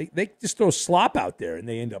 they just throw slop out there, and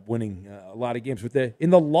they end up winning a lot of games. But in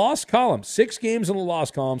the loss column, 6 games in the loss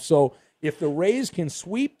column. So if the Rays can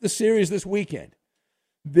sweep the series this weekend,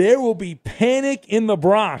 there will be panic in the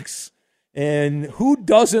Bronx. And who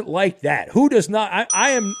doesn't like that? Who does not?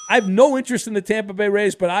 I have no interest in the Tampa Bay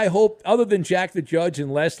Rays, but I hope, other than Jack the Judge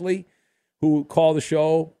and Leslie, who call the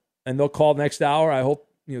show, and they'll call next hour, I hope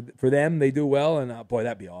for them they do well. And boy,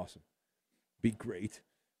 that'd be awesome. Be great.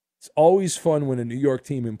 It's always fun when a New York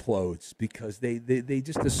team implodes because they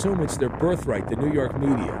just assume it's their birthright, the New York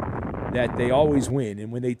media, that they always win.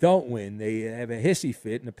 And when they don't win, they have a hissy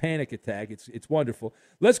fit and a panic attack. It's wonderful.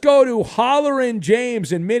 Let's go to Hollerin'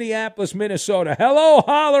 James in Minneapolis, Minnesota. Hello,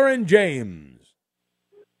 Hollerin' James.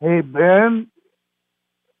 Hey, Ben.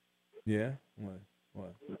 Yeah? What?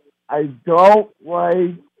 I don't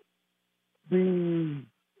like being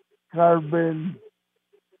carbon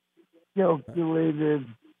calculated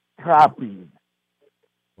copied.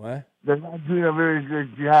 What? They're not doing a very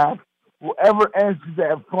good job. Whoever answered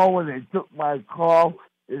that phone when they took my call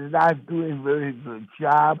is not doing a very good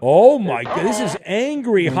job. Oh, my God. This is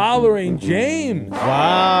angry Hollerin' James.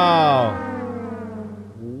 Wow.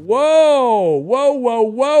 Whoa.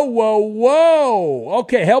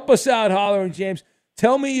 Okay, help us out, Hollerin' James.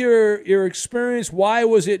 Tell me your experience. Why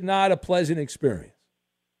was it not a pleasant experience?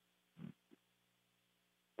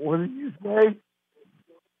 What did you say?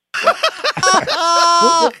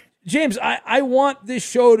 Well, James, I want this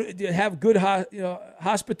show to have good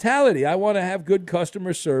hospitality. I want to have good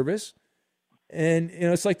customer service. And,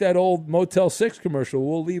 it's like that old Motel 6 commercial.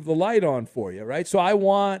 We'll leave the light on for you, right? So I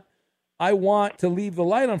want to leave the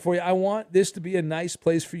light on for you. I want this to be a nice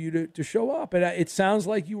place for you to show up. And it sounds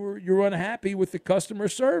like you're unhappy with the customer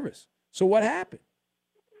service. So what happened?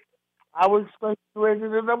 I was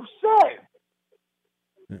frustrated and upset.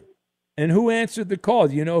 And who answered the call?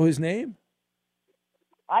 Do you know his name?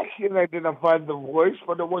 I can identify the voice,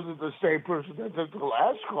 but it wasn't the same person that did the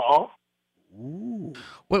last call. Ooh.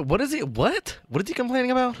 Wait, what is he? What is he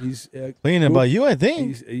complaining about? He's complaining about you, I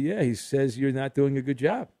think. He says you're not doing a good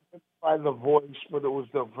job. By the voice, but it was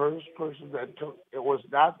the first person that took. It was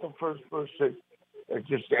not the first person that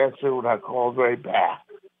just answered when I called right back.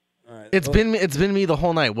 right. It's been me the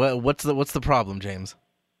whole night. What's the problem, James?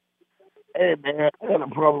 Hey, man, I got a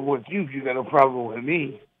problem with you. You got a problem with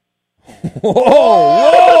me. Whoa!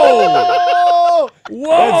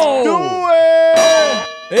 Let's do it!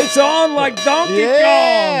 It's on like Donkey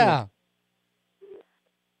Kong.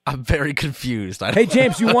 I'm very confused. Hey,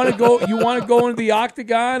 James, you want to go? You want to go into the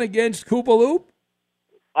octagon against Koopa Loop?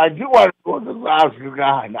 I do want to go to the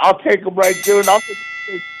octagon. I'll take him right there, and I'll take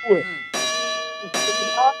him to it.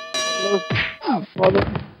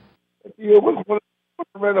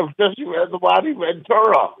 Of Jesse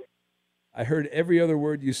Ventura. I heard every other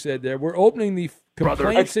word you said there. We're opening the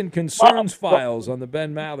complaints and concerns files on the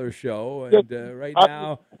Ben Maller Show, and right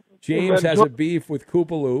now, James has a beef with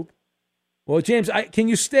Koopa Loop. Well, James, can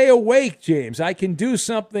you stay awake, James? I can do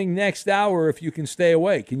something next hour if you can stay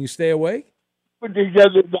awake. Can you stay awake? Put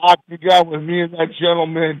together the octagon with me and that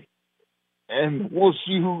gentleman, and we'll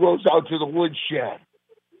see who goes out to the woodshed.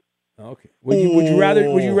 Okay. Would you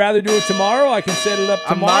rather do it tomorrow? I can set it up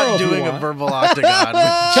tomorrow. I'm not doing a verbal octagon.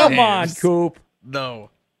 Come on, Coop. No.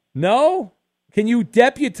 No? Can you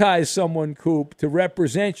deputize someone, Coop, to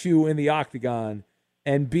represent you in the octagon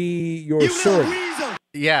and be your surrogate?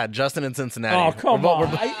 Yeah, Justin in Cincinnati. Oh, come on.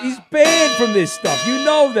 He's banned from this stuff. You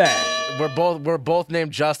know that. We're both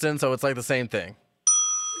named Justin, so it's like the same thing.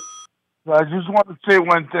 So I just want to say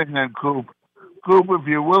one thing then, Coop. Coop, if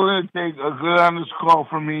you're willing to take a good honest call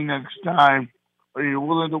from me next time, or you're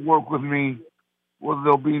willing to work with me, well,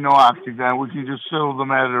 there'll be no octagon. We can just settle the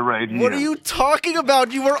matter right here. What are you talking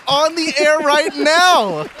about? You were on the air right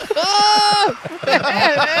now.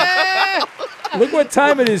 Look what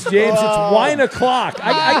time it is, James. It's 1 o'clock.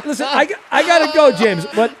 Listen, I got to go, James.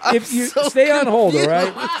 But if you stay on hold, all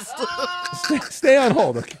right? Stay on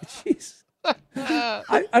hold, okay? Jeez.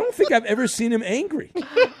 I don't think I've ever seen him angry.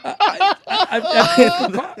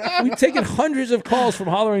 We've taken hundreds of calls from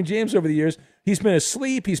Hollering James over the years. He's been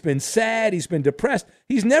asleep. He's been sad. He's been depressed.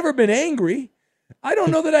 He's never been angry. I don't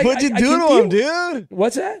know that I. What'd you do to him, dude?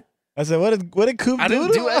 What's that? I said, what did Coop do? I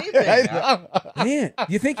didn't do anything. Man,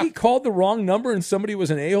 you think he called the wrong number and somebody was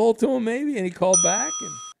an a-hole to him maybe, and he called back?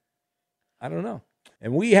 And I don't know.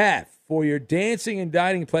 And we have, for your dancing and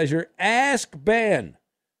dining pleasure, Ask Ben.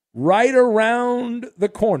 Right around the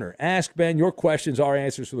corner. Ask Ben your questions, our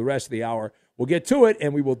answers for the rest of the hour. We'll get to it,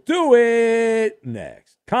 and we will do it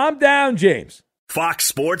next. Calm down, James. Fox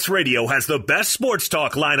Sports Radio has the best sports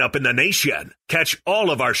talk lineup in the nation. Catch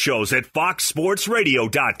all of our shows at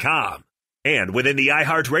foxsportsradio.com. And within the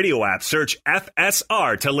iHeartRadio app, search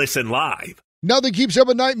FSR to listen live. Nothing keeps you up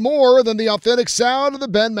at night more than the authentic sound of the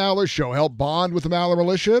Ben Maller Show. Help bond with the Maller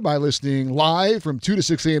Militia by listening live from 2 to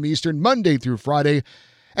 6 a.m. Eastern, Monday through Friday.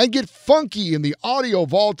 And get funky in the audio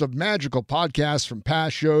vault of magical podcasts from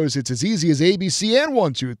past shows. It's as easy as ABC and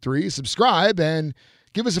 123. Subscribe and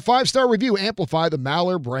give us a 5-star review. Amplify the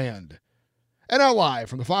Maller brand. And now live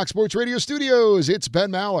from the Fox Sports Radio studios, it's Ben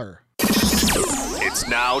Maller. It's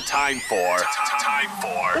now time for...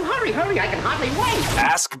 Well, hurry, I can hardly wait.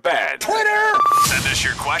 Ask Ben. Twitter! Send us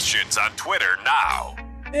your questions on Twitter now.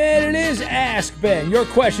 And it is Ask Ben. Your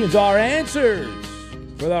questions are answers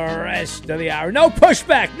for the rest of the hour. No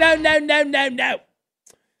pushback. No.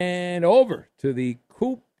 And over to the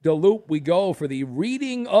Coop de Loop we go for the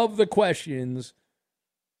reading of the questions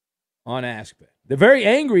on Ask Ben. The very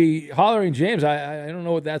angry Hollering James, I don't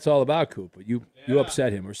know what that's all about, Coop, but you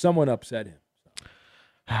upset him or someone upset him.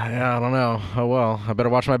 Yeah, I don't know. Oh, well, I better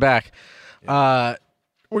watch my back. We're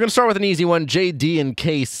going to start with an easy one. JD in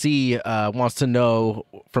KC wants to know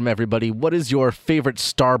from everybody, what is your favorite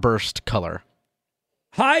Starburst color?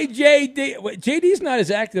 Hi, JD. JD's not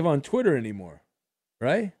as active on Twitter anymore,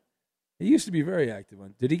 right? He used to be very active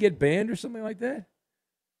on. Did he get banned or something like that?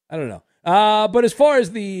 I don't know. But as far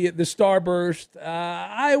as the Starburst,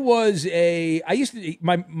 I used to.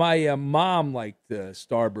 My mom liked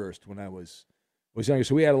Starburst when I was younger,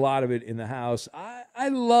 so we had a lot of it in the house. I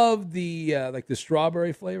loved the the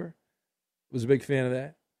strawberry flavor. Was a big fan of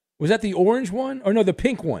that. Was that the orange one or no, the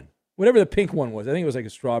pink one? Whatever the pink one was, I think it was like a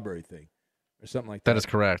strawberry thing. Or something like that. That is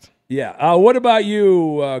correct. Yeah. What about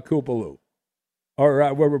you, Koopa Loop? Or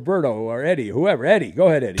Roberto or Eddie, whoever. Eddie, go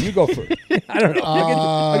ahead, Eddie. You go first. I don't know.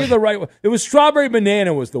 I get the right one. It was strawberry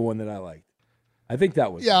banana was the one that I liked. I think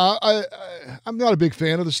that was. Yeah, I'm not a big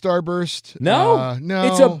fan of the Starburst. No? No.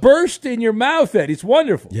 It's a burst in your mouth, Eddie. It's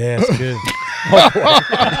wonderful. Yeah, it's good.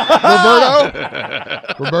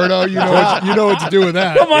 Roberto, you know what to do with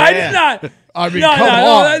that. Come on, I did not. I mean, come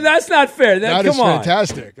on. That's not fair. That is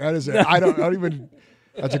fantastic. That is. I don't even.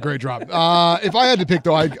 That's a great drop. If I had to pick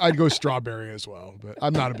though, I'd go strawberry as well. But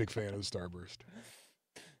I'm not a big fan of the Starburst.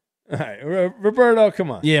 All right, Roberto,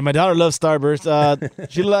 come on. Yeah, my daughter loves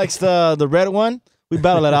Starburst. She likes the red one. We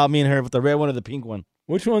battle it out, me and her, with the red one or the pink one.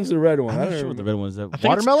 Which one's the red one? I'm I not don't sure what the remember. red one is. I think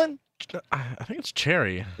Watermelon? I think it's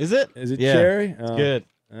cherry. Is it? Is it Yeah. cherry? It's Oh, good.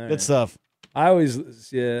 all right. Good stuff. I always,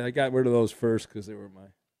 I got rid of those first because they were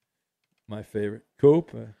my favorite.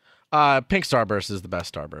 Coop? Pink Starburst is the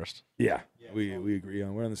best Starburst. Yeah, we agree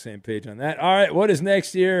on. We're on the same page on that. All right, what is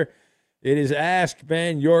next year? It is Ask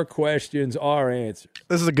Ben. Your questions, our answers.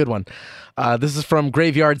 This is a good one. This is from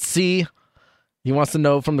Graveyard C. He wants to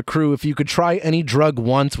know from the crew, if you could try any drug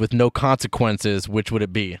once with no consequences, which would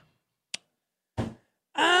it be?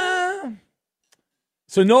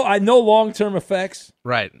 So no long-term effects.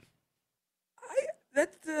 Right.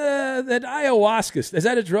 That ayahuasca, is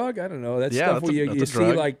that a drug? I don't know. That Yeah, stuff that's where a you see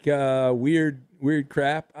drug. like weird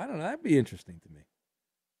crap. I don't know. That'd be interesting to me.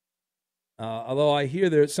 Although I hear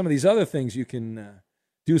there's some of these other things you can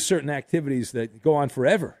do certain activities that go on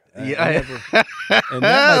forever. And that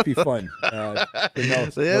might be fun.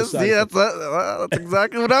 Yes, that's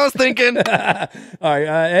exactly what I was thinking. All right.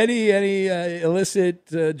 Any illicit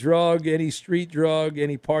drug, any street drug,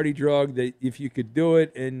 any party drug that if you could do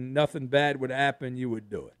it and nothing bad would happen, you would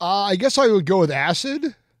do it. I guess I would go with acid.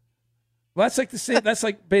 Well, that's like the same. That's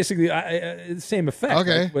like basically the same effect.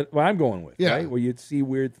 Okay. Like what I'm going with. Yeah. Right? Where you'd see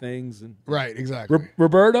weird things and Right, exactly.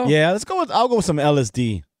 Roberto. Yeah, I'll go with some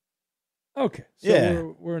LSD. Okay. So Yeah.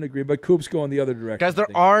 we're in agreement. But Coop's going the other direction. Guys, there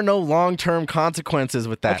are no long-term consequences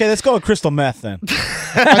with that. Okay, let's go with crystal meth then.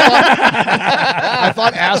 I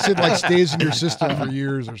thought acid like stays in your system for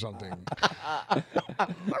years or something. I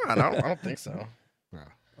don't think so.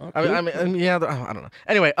 Oh, I mean, yeah, I don't know.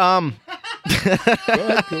 Anyway, Go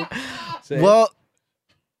ahead, Coop. Say it. well,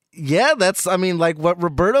 yeah, that's, I mean, like what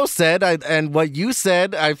Roberto said and what you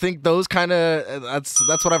said, I think those kind of, that's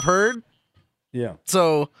what I've heard. Yeah.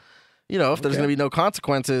 So, if there's Okay. going to be no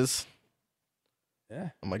consequences, Yeah.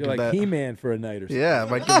 I might You're give like that. He-Man for a night or something. Yeah, I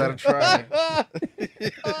might give that a try.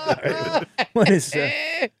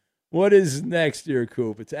 What is next year,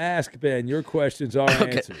 Coop? It's Ask Ben. Your questions, our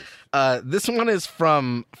answers. This one is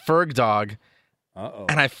from Ferg Dog. Uh-oh.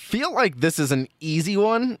 And I feel like this is an easy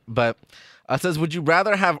one, but it says, would you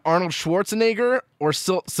rather have Arnold Schwarzenegger or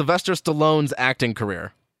Sylvester Stallone's acting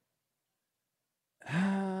career?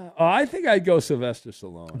 I think I'd go Sylvester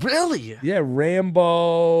Stallone. Really? Yeah,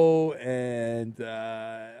 Rambo and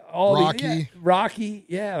all Rocky. The, Rocky.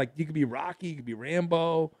 Yeah, like you could be Rocky, you could be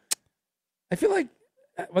Rambo. I feel like,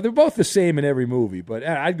 well, they're both the same in every movie, but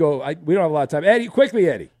I'd go. We don't have a lot of time. Eddie, quickly,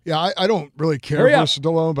 Eddie. Yeah, I don't really care Hurry for up.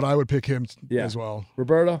 Stallone, but I would pick him as well.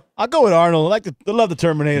 Roberto? I'll go with Arnold. I love the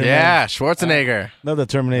Terminator. Yeah, man. Schwarzenegger. Love the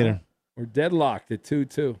Terminator. We're deadlocked at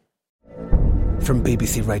 2-2. From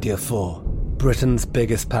BBC Radio 4, Britain's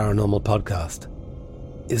biggest paranormal podcast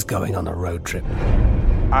is going on a road trip.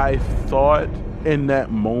 I thought in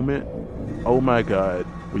that moment, oh my God,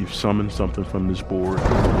 we've summoned something from this board.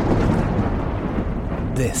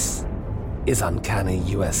 This is Uncanny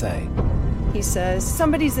USA. He says,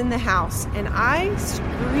 somebody's in the house, and I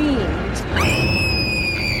screamed.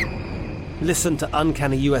 Listen to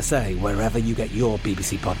Uncanny USA wherever you get your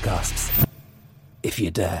BBC podcasts, if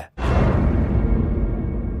you dare.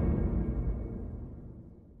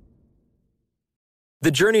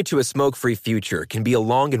 The journey to a smoke-free future can be a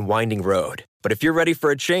long and winding road, but if you're ready for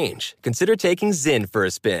a change, consider taking Zyn for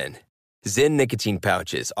a spin. Zyn nicotine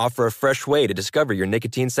pouches offer a fresh way to discover your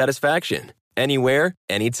nicotine satisfaction. Anywhere,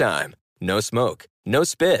 anytime. No smoke, no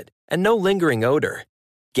spit, and no lingering odor.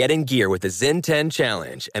 Get in gear with the Zyn 10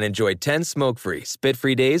 Challenge and enjoy 10 smoke-free,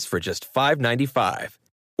 spit-free days for just $5.95.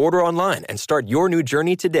 Order online and start your new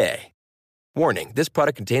journey today. Warning, this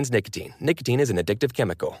product contains nicotine. Nicotine is an addictive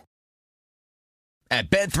chemical. At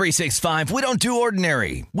Bet365, we don't do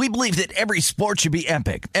ordinary. We believe that every sport should be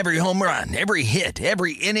epic. Every home run, every hit,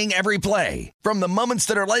 every inning, every play. From the moments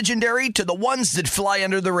that are legendary to the ones that fly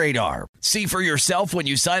under the radar. See for yourself when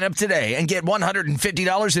you sign up today and get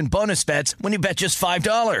 $150 in bonus bets when you bet just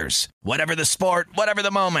 $5. Whatever the sport, whatever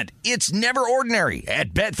the moment, it's never ordinary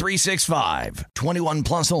at Bet365. 21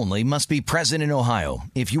 plus only. Must be present in Ohio.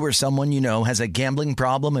 If you or someone you know has a gambling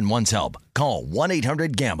problem and wants help, call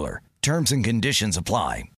 1-800-GAMBLER. Terms and conditions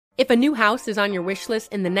apply. If a new house is on your wish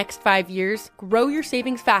list in the next 5 years, grow your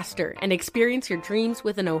savings faster and experience your dreams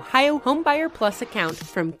with an Ohio Homebuyer Plus account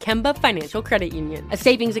from Kemba Financial Credit Union. A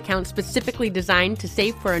savings account specifically designed to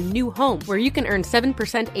save for a new home, where you can earn 7%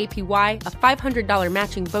 APY, a $500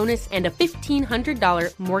 matching bonus, and a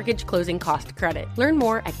 $1,500 mortgage closing cost credit. Learn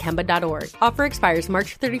more at Kemba.org. Offer expires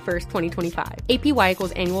March 31st, 2025. APY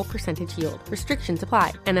equals annual percentage yield. Restrictions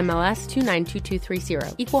apply. NMLS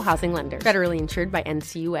 292230. Equal housing lender. Federally insured by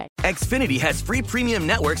NCUA. Xfinity has free premium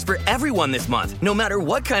networks for everyone this month, no matter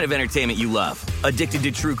what kind of entertainment you love. Addicted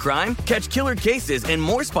to true crime? Catch killer cases and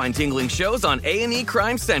more spine-tingling shows on A&E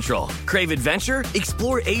Crime Central. Crave adventure?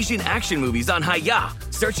 Explore Asian action movies on Hayya.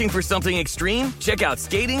 Searching for something extreme? Check out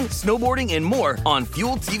skating, snowboarding, and more on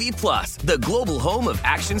Fuel TV Plus, the global home of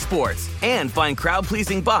action sports. And find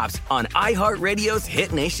crowd-pleasing bops on iHeartRadio's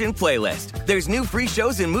Hit Nation playlist. There's new free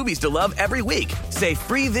shows and movies to love every week. Say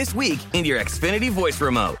free this week in your Xfinity voice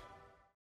remote.